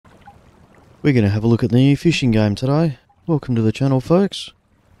We're going to have a look at the new fishing game today. Welcome to the channel, folks.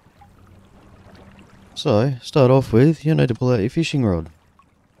 So, start off with, you need to pull out your fishing rod.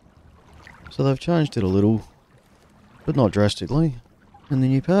 So they've changed it a little, but not drastically, in the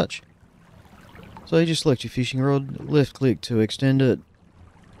new patch. So you just select your fishing rod, left click to extend it,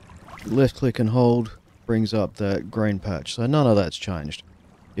 left click and hold brings up that green patch. So none of that's changed.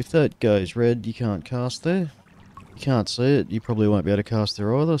 If that goes red, you can't cast there. You can't see it, you probably won't be able to cast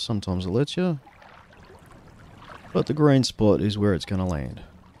there either, sometimes it lets you. But the green spot is where it's going to land.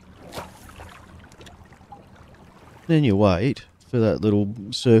 Then you wait for that little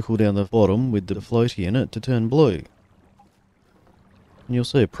circle down the bottom with the floaty in it to turn blue. And you'll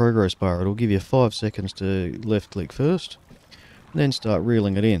see a progress bar, it'll give you 5 seconds to left click first, and then start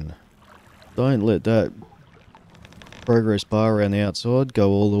reeling it in. Don't let that progress bar around the outside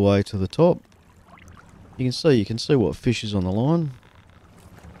go all the way to the top. You can see what fish is on the line.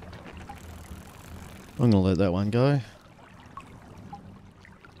 I'm going to let that one go.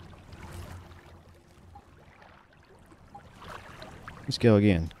 Let's go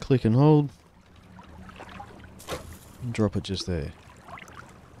again. Click and hold. And drop it just there.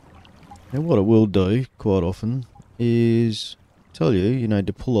 Now what it will do quite often is tell you need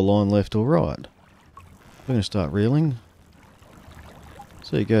to pull a line left or right. I'm going to start reeling.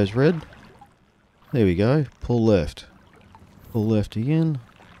 So it goes red. There we go. Pull left. Pull left again.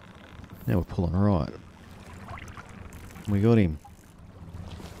 Now we're pulling right. We got him.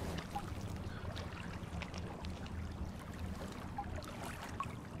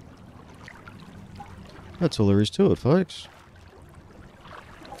 That's all there is to it, folks.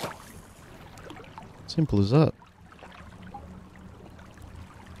 Simple as that.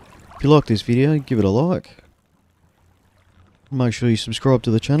 If you like this video, give it a like. Make sure you subscribe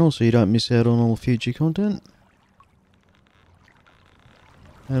to the channel so you don't miss out on all future content.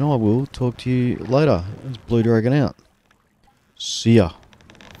 And I will talk to you later. It's Blue Dragon out. See ya.